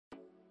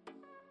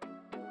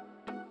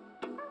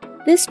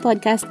This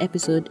podcast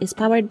episode is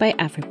powered by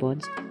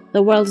AfriPods,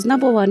 the world's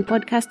 #1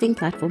 podcasting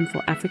platform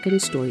for African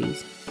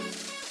stories.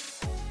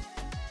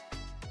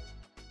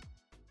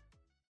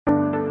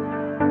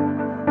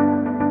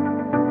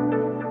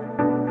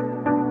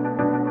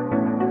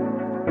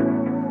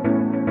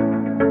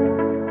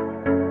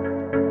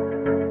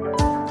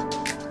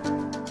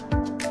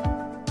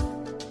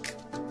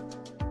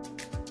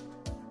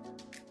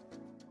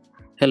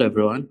 Hello,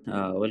 everyone.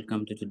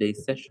 Welcome to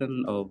today's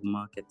session of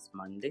Markets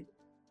Monday.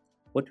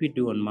 What we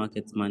do on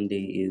Markets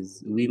Monday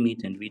is we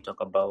meet and we talk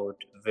about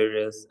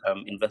various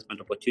investment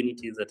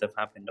opportunities that have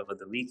happened over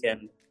the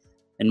weekend,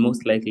 and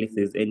most likely if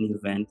there's any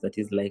event that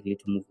is likely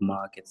to move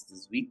markets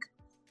this week.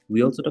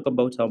 We also talk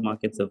about how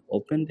markets have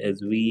opened,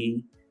 as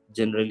we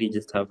generally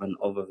just have an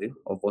overview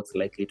of what's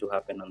likely to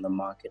happen on the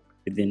market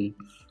within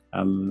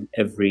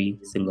every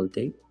single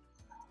day.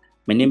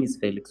 My name is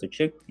Felix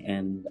Ochek,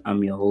 and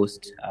I'm your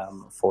host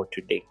for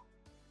today.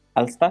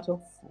 I'll start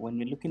off, when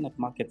we're looking at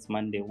Markets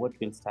Monday, what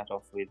we'll start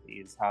off with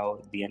is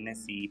how the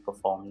NSE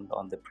performed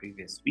on the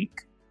previous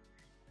week.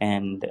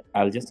 And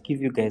I'll just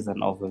give you guys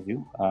an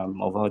overview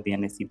of how the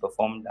NSE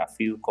performed, a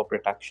few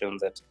corporate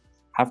actions that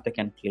have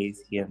taken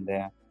place here and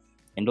there,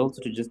 and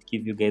also to just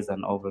give you guys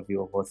an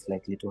overview of what's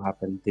likely to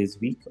happen this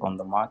week on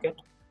the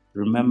market.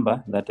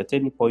 Remember that at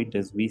any point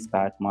as we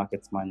start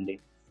Markets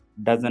Monday,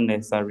 doesn't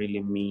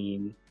necessarily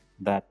mean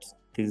that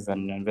this is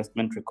an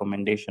investment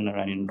recommendation or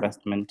an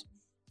investment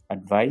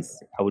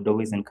advice. I would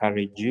always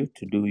encourage you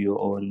to do your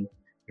own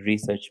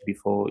research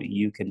before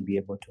you can be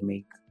able to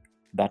make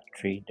that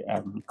trade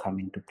come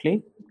into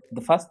play.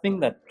 The first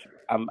thing that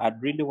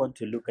I'd really want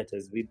to look at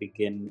as we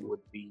begin would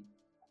be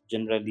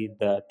generally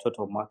the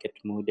total market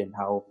mood and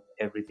how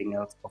everything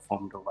else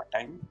performed over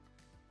time.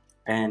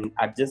 And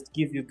I'd just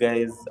give you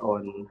guys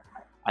on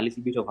a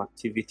little bit of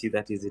activity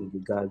that is in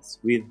regards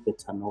with the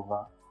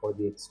turnover for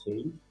the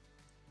exchange,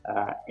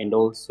 and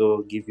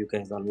also give you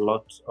guys a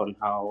lot on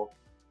how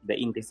the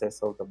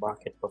indices of the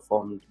market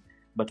performed.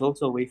 But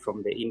also away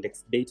from the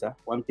index data,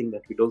 one thing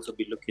that we'd also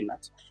be looking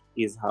at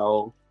is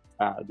how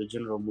the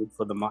general mood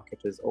for the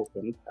market is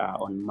opened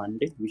on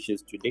Monday, which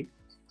is today.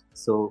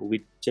 So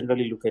we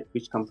generally look at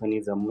which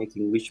companies are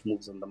making which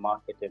moves on the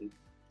market, and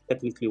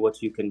technically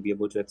what you can be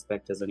able to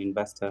expect as an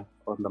investor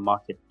on the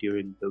market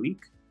during the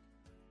week.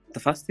 The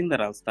first thing that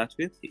I'll start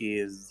with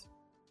is,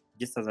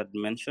 just as I'd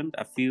mentioned,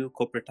 a few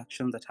corporate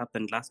actions that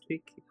happened last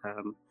week.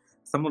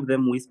 Some of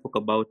them we spoke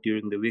about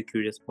during the We're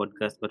Curious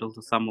podcast, but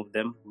also some of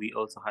them we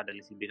also had a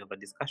little bit of a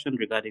discussion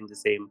regarding the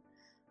same,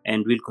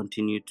 and we'll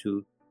continue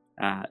to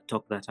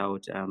talk that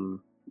out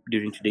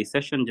during today's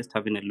session, just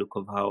having a look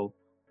of how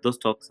those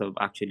talks have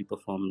actually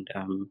performed,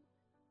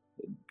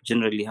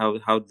 generally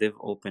how they've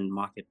opened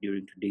market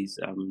during today's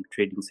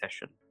trading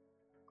session.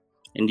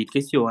 And in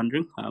case you're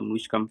wondering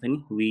which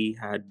company, we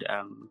had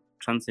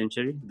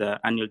TransCentury, the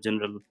annual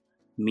general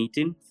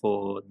meeting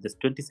for the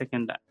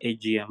 22nd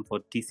AGM for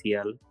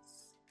TCL,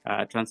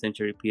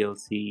 TransCentury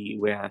PLC,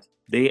 where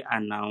they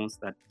announced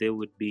that they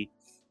would be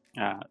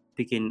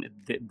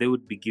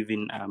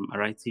giving a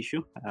rights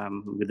issue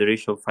with a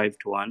ratio of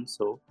 5-1.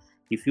 So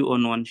if you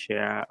own one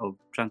share of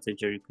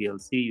TransCentury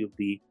PLC, you'll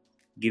be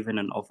given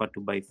an offer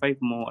to buy 5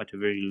 more at a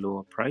very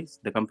lower price.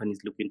 The company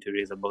is looking to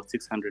raise about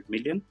 600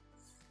 million.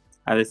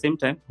 At the same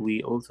time,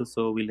 we also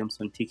saw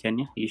Williamson Tea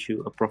Kenya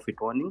issue a profit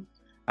warning.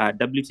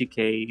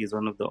 WTK is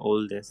one of the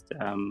oldest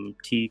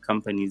tea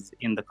companies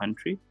in the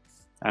country,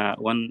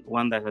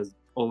 one that has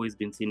always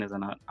been seen as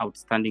an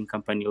outstanding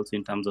company, also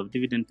in terms of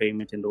dividend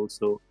payment and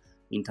also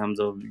in terms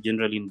of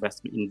general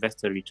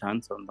investor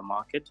returns on the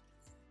market.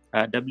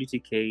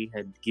 WTK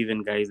had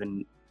given guys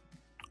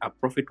a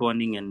profit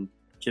warning and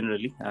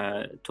generally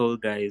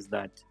told guys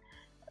that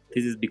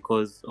this is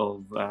because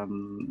of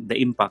the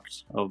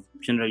impact of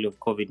generally of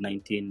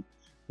COVID-19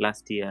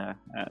 last year.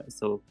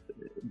 So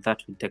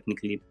that would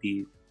technically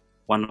be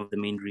one of the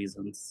main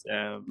reasons.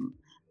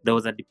 There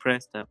was a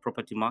depressed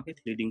property market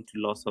leading to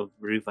loss of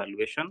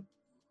revaluation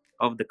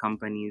of the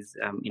company's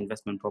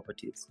investment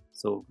properties.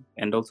 So,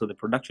 and also the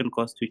production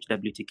cost, which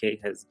WTK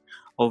has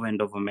over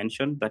and over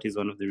mentioned, that is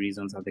one of the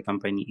reasons that the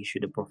company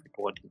issued a profit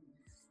warning.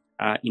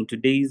 In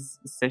today's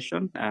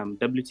session,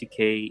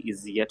 WTK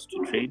is yet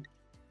to trade.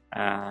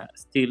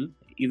 Still,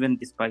 even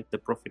despite the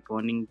profit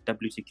warning,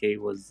 WTK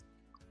was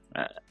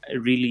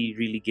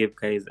really gave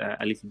guys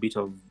a little bit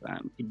of,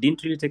 it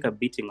didn't really take a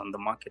beating on the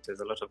market as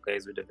a lot of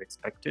guys would have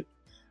expected.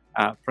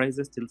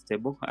 Prices still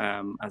stable,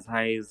 as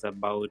high as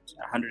about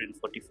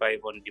 145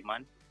 on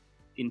demand.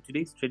 In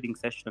today's trading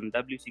session,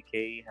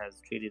 WTK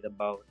has traded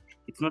about,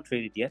 it's not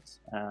traded yet.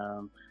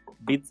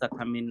 Bids are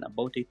coming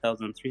about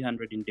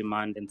 8,300 in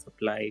demand and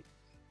supply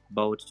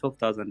about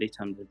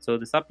 12,800. So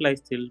the supply is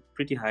still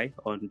pretty high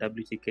on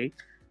WTK.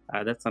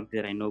 That's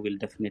something that I know we'll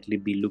definitely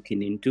be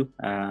looking into.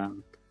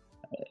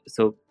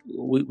 So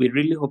we're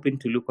really hoping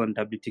to look on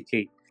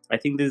WTK. I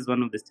think this is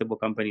one of the stable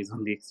companies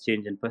on the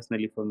exchange, and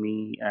personally for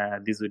me,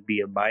 this would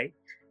be a buy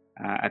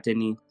at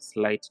any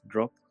slight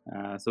drop.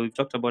 So we've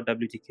talked about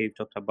WTK, we've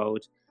talked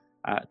about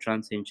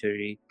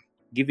TransCentury.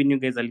 giving you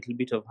guys a little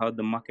bit of how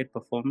the market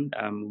performed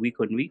week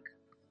on week.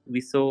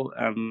 We saw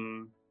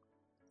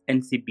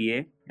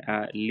NCBA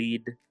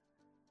lead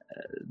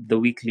the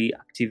weekly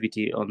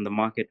activity on the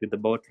market with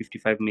about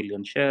 55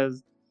 million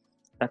shares.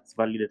 That's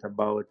valued at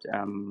about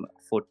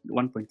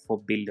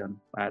 1.4 billion.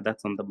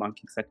 That's on the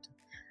banking sector.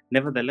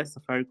 Nevertheless,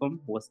 Safaricom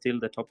was still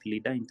the top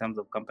leader in terms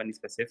of company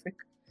specific.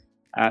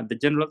 The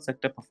general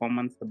sector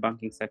performance, the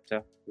banking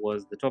sector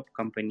was the top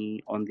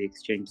company on the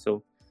exchange.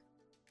 So,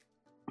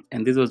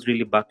 and this was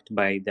really backed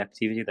by the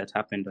activity that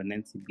happened on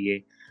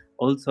NCBA.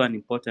 Also, an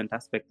important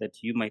aspect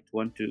that you might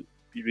want to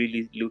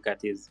really look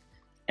at is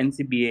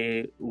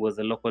NCBA was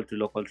a local to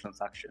local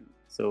transaction.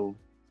 So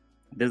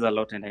there's a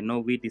lot, and I know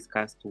we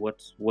discussed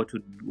what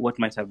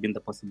might have been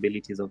the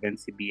possibilities of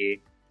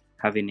NCBA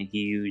having a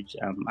huge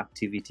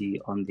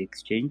activity on the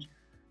exchange.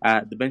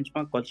 The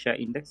benchmark all share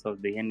index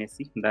of the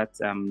NSE,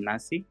 that's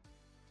NASI.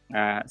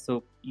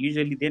 So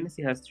usually the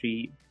NSE has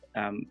three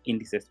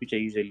indices, which are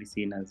usually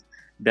seen as,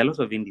 there are a lot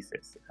of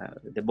indices.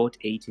 There are about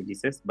 8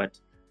 indices, but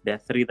there are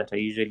 3 that are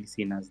usually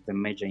seen as the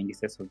major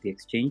indices of the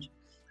exchange.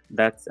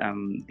 That's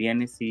the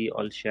NSE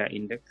All Share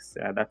Index,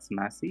 that's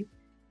NASI.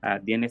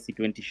 The NSE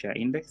 20 Share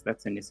Index,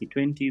 that's NSE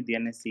 20. The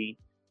NSE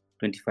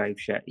 25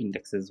 Share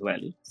Index as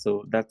well.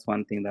 So that's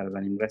one thing that as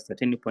an investor,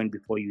 at any point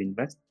before you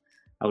invest,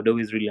 I would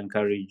always really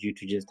encourage you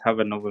to just have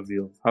an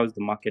overview of how's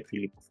the market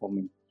really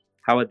performing.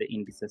 How are the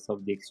indices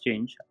of the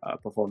exchange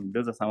performing?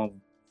 Those are some of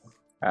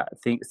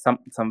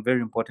some very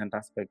important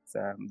aspects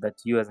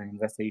that you as an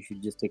investor you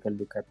should just take a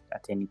look at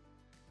any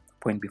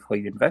point before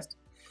you invest.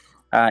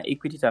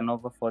 Equity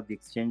turnover for the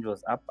exchange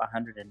was up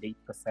 108%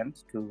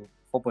 to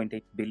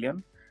 4.8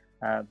 billion.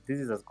 This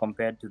is as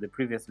compared to the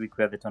previous week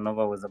where the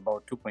turnover was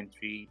about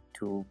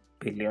 2.32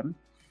 billion.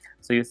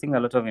 So you're seeing a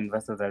lot of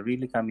investors are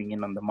really coming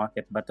in on the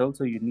market, but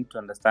also you need to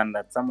understand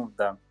that some of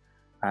the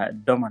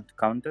dormant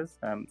counters,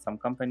 some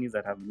companies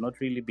that have not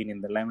really been in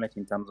the limelight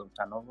in terms of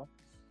turnover,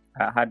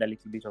 had a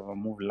little bit of a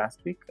move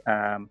last week.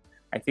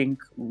 I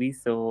think we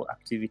saw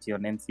activity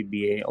on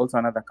NCBA. Also,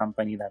 another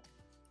company that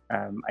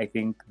I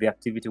think the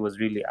activity was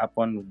really up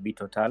on would be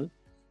Total.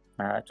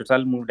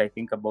 Total moved, I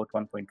think, about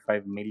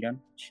 1.5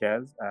 million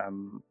shares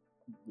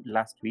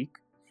last week.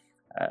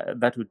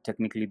 That would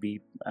technically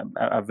be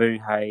a very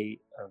high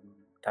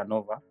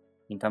turnover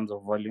in terms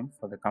of volume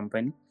for the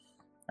company.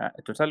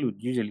 Total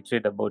would usually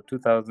trade about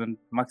 2,000,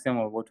 maximum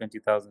of about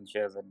 20,000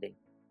 shares a day.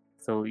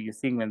 So you're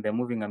seeing when they're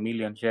moving 1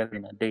 million shares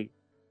in a day,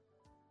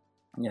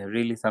 yeah,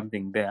 really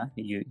something there.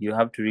 You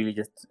have to really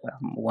just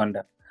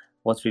wonder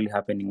what's really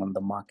happening on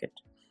the market.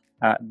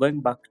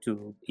 Going back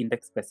to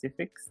index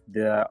specifics,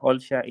 the all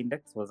share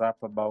index was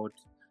up about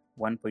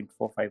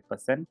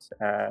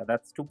 1.45%.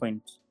 That's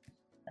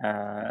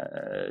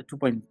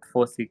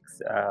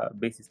 2.46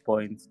 basis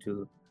points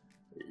to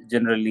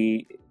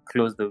generally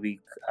close the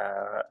week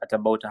at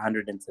about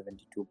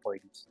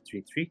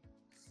 172.33.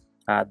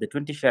 The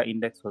 20 share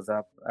index was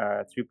up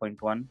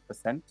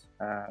 3.1%.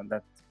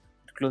 That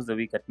closed the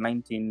week at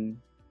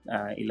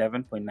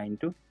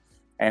 1911.92.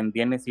 And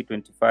the NSE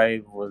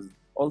 25 was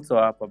also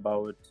up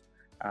about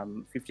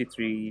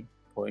 53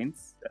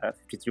 points,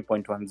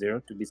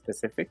 53.10 to be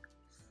specific.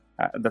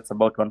 That's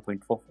about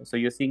 1.44. So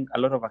you're seeing a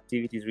lot of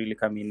activities really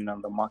coming in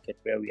on the market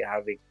where we are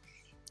having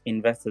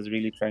investors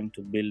really trying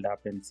to build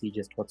up and see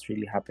just what's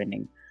really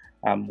happening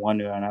one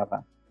way or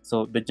another.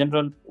 So the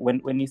general,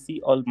 when you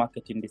see all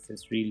market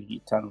indices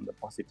really turn on the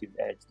positive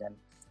edge, then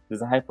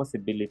there's a high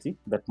possibility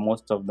that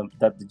most of them,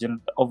 that the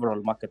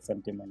overall market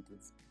sentiment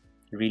is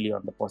really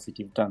on the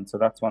positive turn. So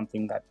that's one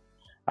thing that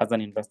as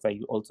an investor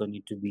you also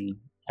need to be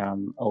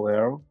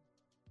aware of.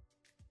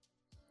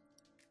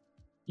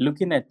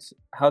 Looking at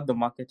how the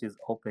market is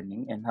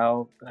opening and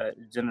how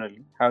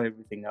generally how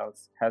everything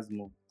else has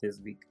moved this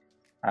week,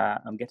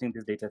 I'm getting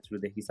this data through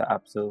the HISA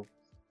app. So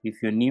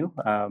if you're new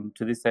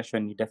to this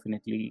session, you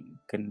definitely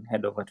can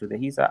head over to the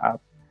HISA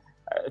app,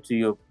 to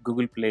your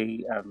Google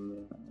Play,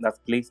 that's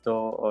Play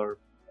Store or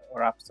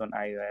apps on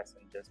iOS,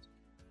 and just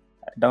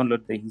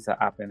download the HISA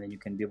app, and then you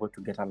can be able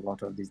to get a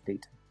lot of this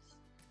data.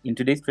 In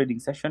today's trading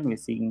session, we're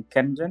seeing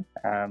KenGen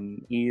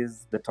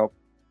is the top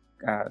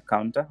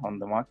counter on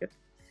the market.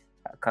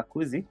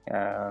 Kakuzi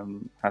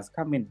has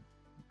come in.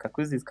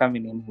 Kakuzi is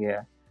coming in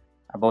here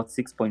about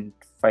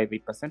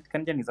 6.58%.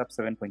 KenGen is up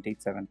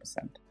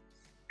 7.87%.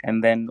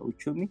 And then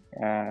Uchumi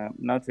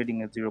now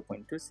trading at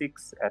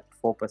 0.26 at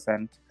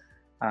 4%.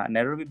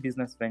 Nairobi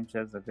Business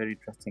Ventures, a very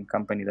interesting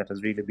company that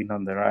has really been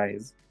on the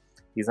rise,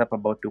 is up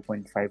about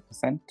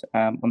 2.5%.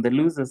 On the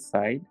losers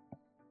side,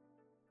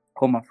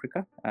 Home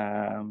Africa.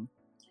 Home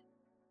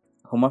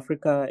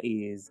Africa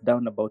is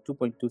down about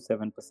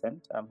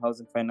 2.27%.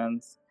 Housing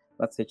Finance,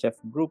 that's HF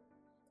Group,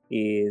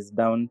 is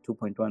down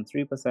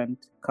 2.13%.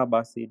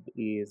 Carbacid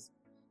is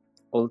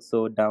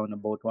also down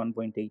about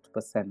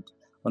 1.8%.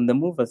 On the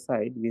mover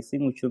side, we're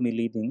seeing Uchumi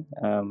leading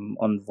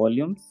on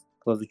volumes,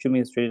 because Uchumi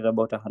has traded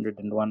about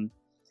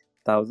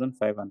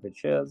 101,500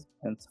 shares,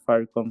 and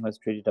Safaricom has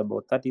traded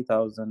about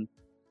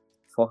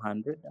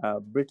 30,400.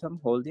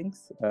 Britam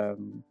Holdings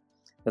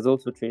has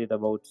also traded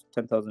about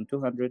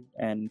 10,200,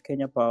 and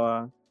Kenya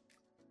Power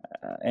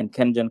and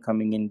KenGen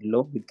coming in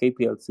low with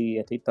KPLC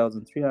at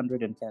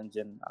 8,300 and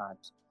KenGen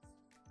at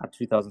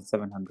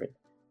 3,700.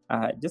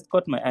 Just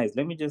caught my eyes.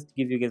 Let me just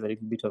give you guys a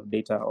little bit of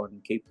data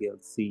on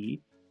KPLC.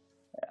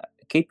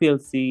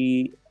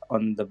 KPLC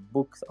on the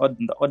books, on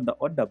the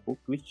order book,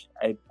 which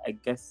I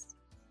guess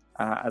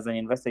as an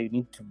investor you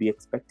need to be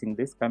expecting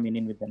this coming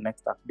in with the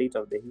next update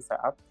of the HISA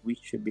app, which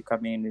should be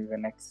coming in the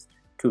next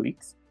 2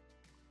 weeks.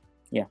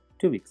 Yeah,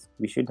 2 weeks.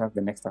 We should have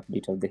the next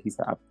update of the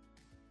HISA app.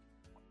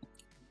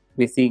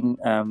 We're seeing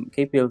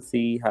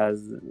KPLC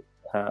has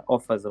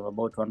offers of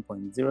about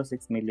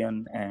 1.06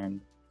 million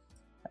and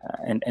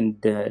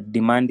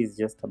demand is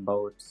just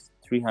about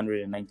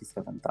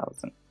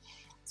 397,000.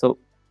 So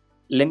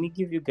let me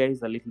give you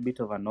guys a little bit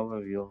of an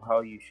overview of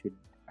how you should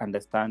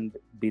understand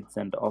bids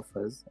and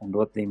offers and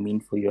what they mean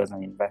for you as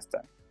an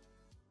investor.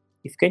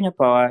 If Kenya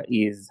Power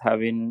is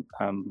having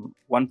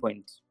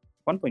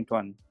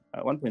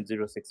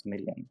 1.06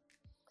 million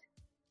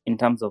in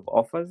terms of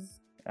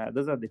offers,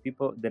 those are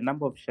the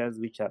number of shares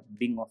which are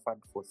being offered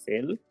for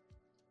sale,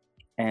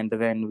 and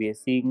then we are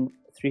seeing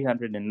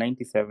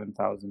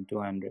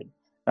 397,200.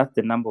 That's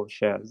the number of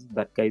shares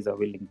that guys are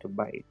willing to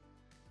buy.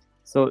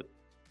 So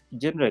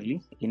generally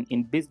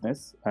in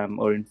business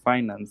or in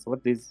finance,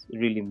 what this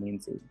really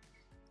means is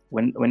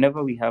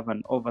whenever we have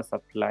an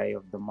oversupply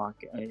of the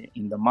market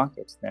in the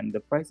market, then the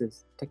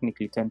prices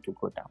technically tend to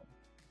go down.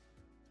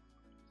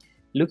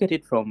 Look at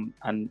it from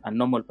a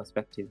normal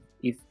perspective.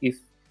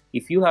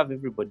 If you have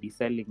everybody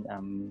selling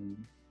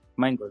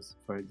mangoes,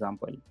 for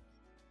example,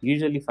 you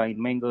usually find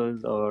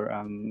mangoes or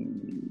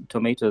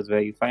tomatoes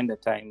where you find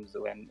at times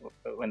when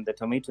the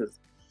tomatoes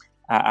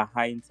are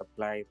high in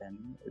supply, then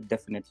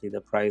definitely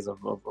the price of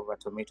a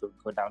tomato will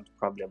go down to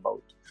probably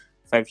about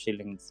 5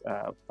 shillings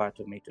per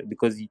tomato,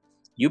 because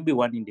you'll be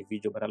one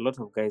individual, but a lot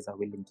of guys are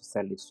willing to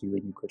sell it to you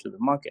when you go to the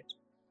market.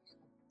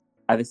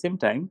 At the same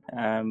time,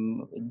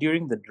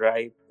 during the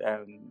dry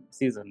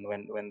season,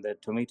 when the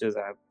tomatoes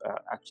are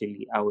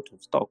actually out of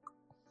stock,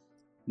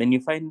 then you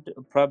find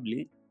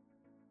probably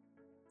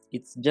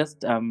it's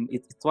just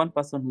it's one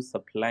person who's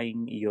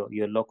supplying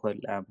your local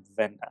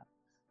vendor.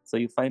 So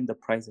you find the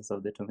prices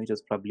of the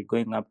tomatoes probably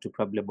going up to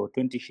probably about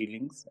 20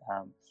 shillings.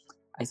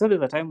 I saw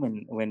there's a time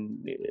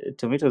when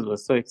tomatoes were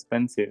so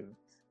expensive.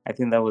 I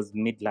think that was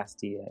mid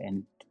last year,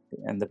 and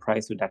the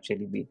price would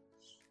actually be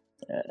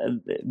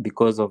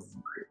because of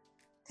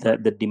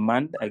the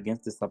demand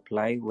against the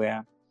supply,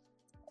 where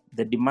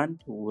the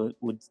demand was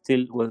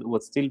still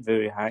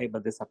very high,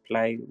 but the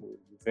supply was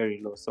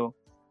very low. So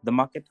the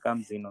market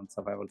comes in on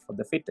survival for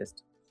the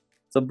fittest.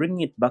 So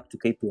bringing it back to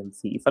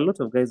KPLC, if a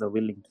lot of guys are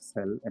willing to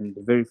sell and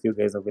very few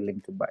guys are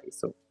willing to buy,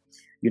 so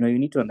you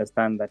need to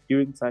understand that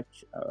during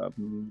such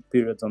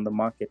periods on the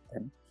market,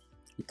 then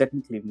it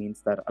technically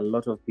means that a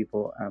lot of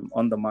people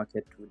on the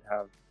market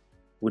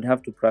would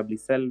have to probably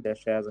sell their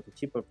shares at a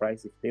cheaper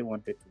price if they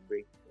wanted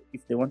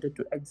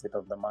to exit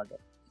of the market.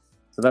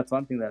 So that's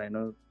one thing that I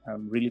know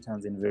really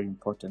turns in very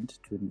important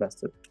to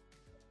investors.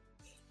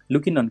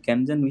 Looking on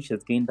KenGen, which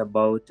has gained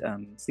about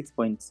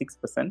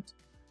 6.6%.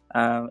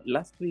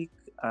 Last week,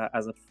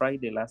 as of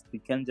Friday last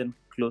week, KenGen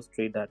closed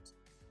trade at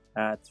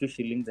 3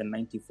 shillings and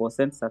 94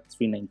 cents at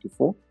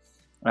 394.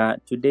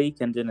 Today,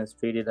 KenGen has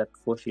traded at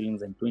 4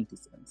 shillings and 20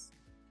 cents.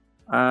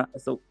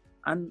 So,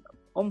 and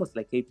almost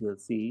like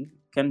KPLC,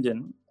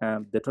 KenGen,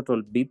 the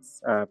total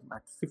bids at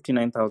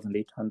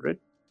 59,800,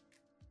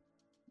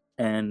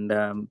 and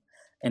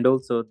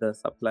also the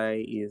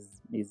supply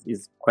is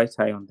quite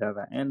high on the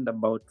other end,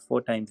 about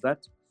 4 times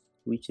that,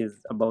 which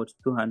is about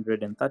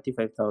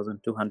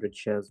 235,200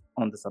 shares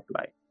on the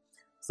supply.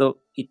 So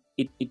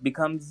it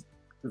becomes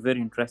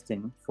very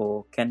interesting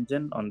for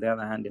KenGen on the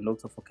other hand, and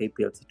also for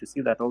KPLC, to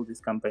see that all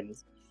these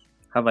companies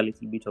have a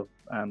little bit of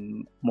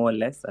more or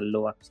less a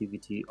low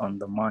activity on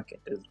the market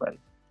as well.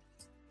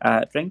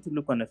 Trying to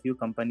look on a few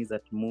companies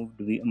that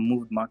moved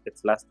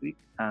markets last week,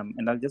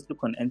 and I'll just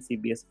look on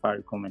NCBA,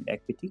 Safaricom, and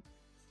Equity.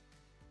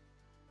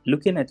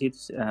 Looking at it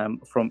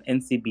from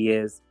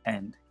NCBA's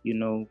end,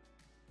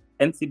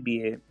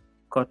 NCBA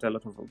caught a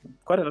lot of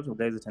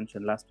guys'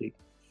 attention last week.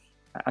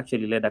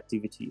 Actually led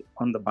activity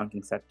on the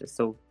banking sector.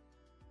 So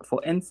for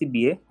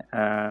NCBA,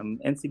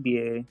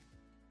 NCBA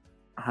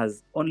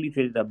has only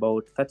traded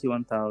about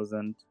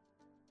 31,000.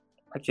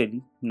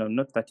 Actually, no,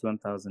 not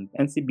 31,000.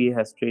 NCBA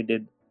has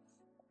traded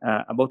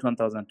about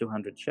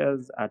 1,200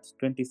 shares at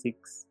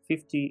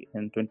 26.50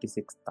 and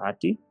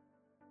 26.30.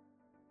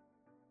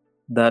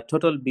 The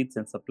total bids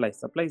and supply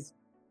is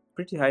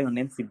pretty high on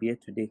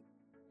NCBA today.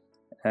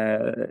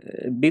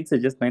 Bids are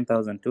just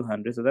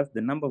 9,200, so that's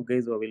the number of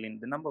guys who are willing,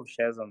 the number of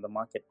shares on the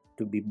market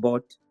to be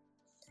bought,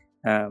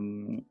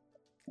 the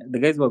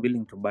guys who are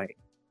willing to buy.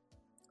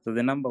 So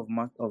the number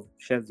of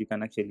shares you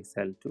can actually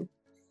sell to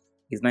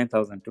is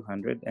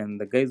 9,200,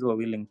 and the guys who are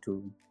willing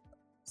to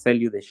sell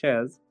you the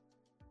shares,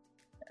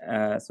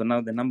 so now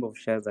the number of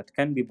shares that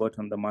can be bought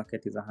on the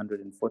market is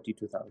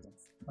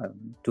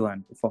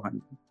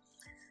 142,400.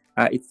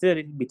 It's still a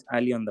little bit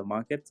early on the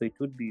market, so it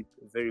would be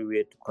very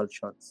weird to call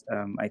shots.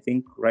 I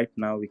think right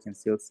now we can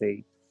still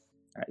say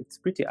It's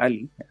pretty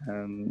early.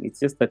 It's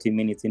just 30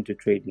 minutes into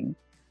trading.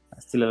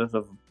 Still a lot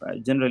of,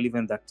 generally,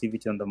 even the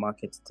activity on the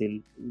market still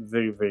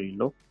very, very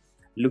low.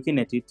 Looking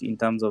at it in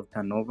terms of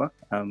turnover,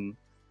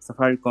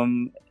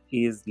 Safaricom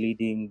is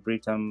leading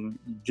Britam.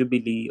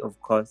 Jubilee, of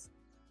course,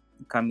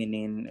 coming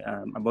in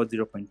about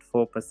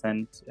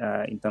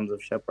 0.4% in terms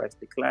of share price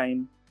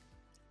decline.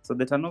 So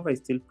the turnover is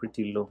still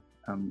pretty low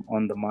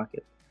on the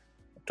market.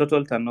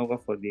 Total turnover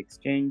for the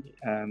exchange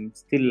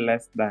still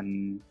less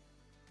than.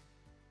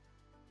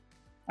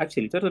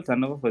 Actually, total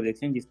turnover for the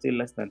exchange is still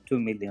less than 2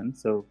 million.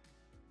 So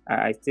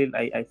I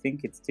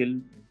think it's still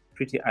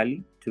pretty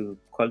early to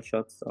call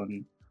shots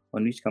on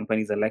which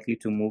companies are likely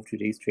to move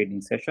today's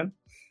trading session.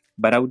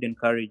 But I would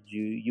encourage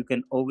you. You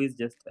can always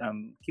just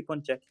keep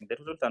on checking. The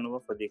total turnover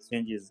for the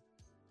exchange is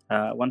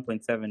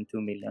 1.72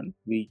 million,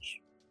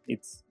 which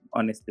it's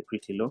honestly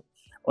pretty low.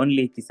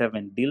 Only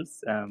 87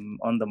 deals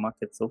on the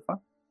market so far,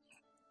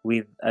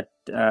 with a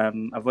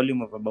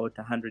volume of about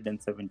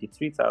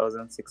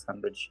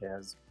 173,600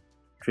 shares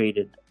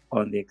traded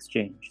on the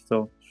exchange.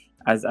 So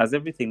as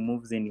everything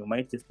moves in, you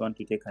might just want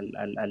to take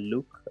a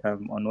look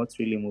on what's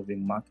really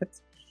moving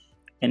markets.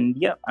 And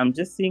yeah, I'm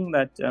just seeing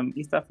that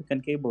East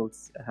African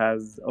Cables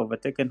has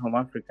overtaken Home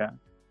Africa.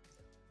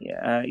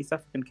 East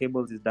African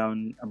Cables is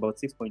down about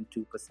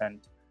 6.2%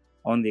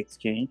 on the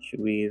exchange,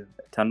 with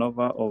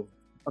turnover of,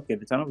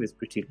 the turnover is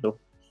pretty low,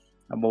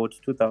 about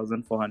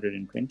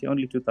 2,420,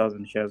 only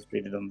 2,000 shares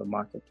traded on the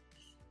market,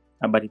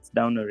 but it's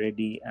down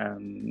already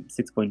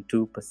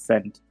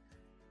 6.2%.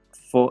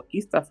 For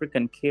East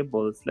African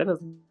Cables, let us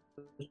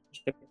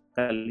check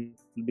a little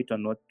bit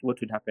on what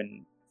would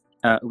happen.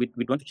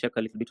 We'd want to check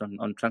a little bit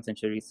on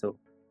TransCentury, so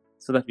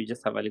that we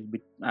just have a little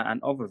bit an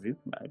overview.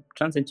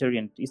 TransCentury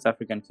and East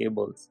African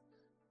Cables.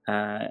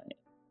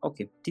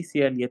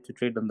 TCL yet to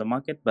trade on the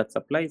market, but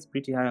supply is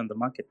pretty high on the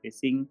market. We're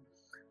seeing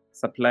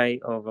supply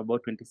of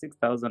about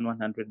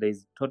 26,100. There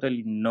is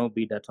totally no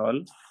bid at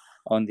all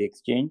on the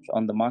exchange,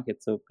 on the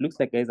market. So it looks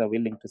like guys are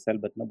willing to sell,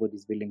 but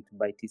nobody's willing to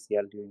buy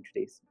TCL during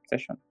today's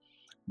session.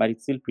 But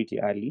it's still pretty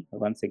early,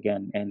 once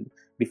again. And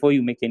before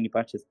you make any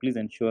purchase, please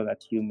ensure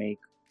that you make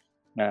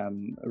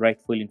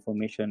rightful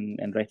information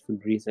and rightful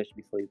research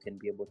before you can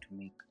be able to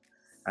make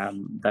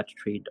that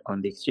trade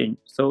on the exchange.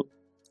 So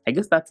I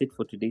guess that's it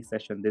for today's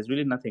session. There's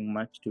really nothing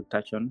much to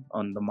touch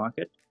on the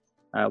market.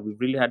 We've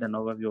really had an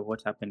overview of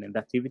what happened, and the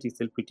activity is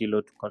still pretty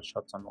low to call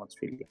shots on what's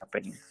really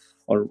happening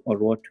or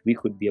what we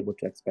could be able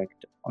to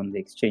expect on the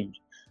exchange.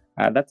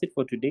 That's it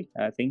for today.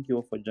 Thank you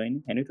all for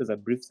joining. And it was a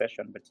brief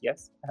session, but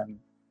yes,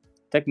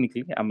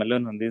 technically I'm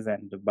alone on this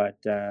end,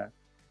 but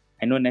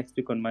I know next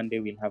week on Monday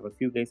we'll have a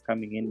few guys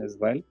coming in as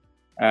well.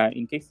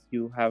 In case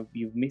you've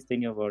missed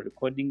any of our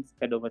recordings,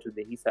 head over to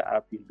the HISA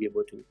app. You'll be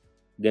able to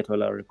get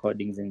all our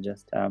recordings and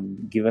just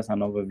give us an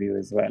overview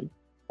as well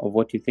of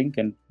what you think,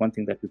 and one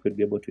thing that we could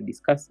be able to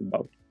discuss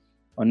about.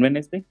 On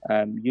Wednesday,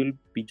 you'll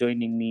be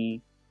joining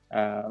me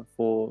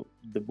for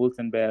the Bulls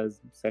and Bears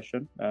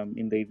session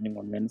in the evening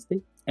on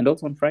Wednesday, and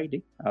also on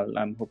Friday.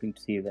 I'm hoping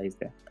to see you guys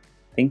there.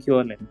 Thank you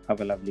all, and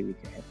have a lovely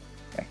week ahead.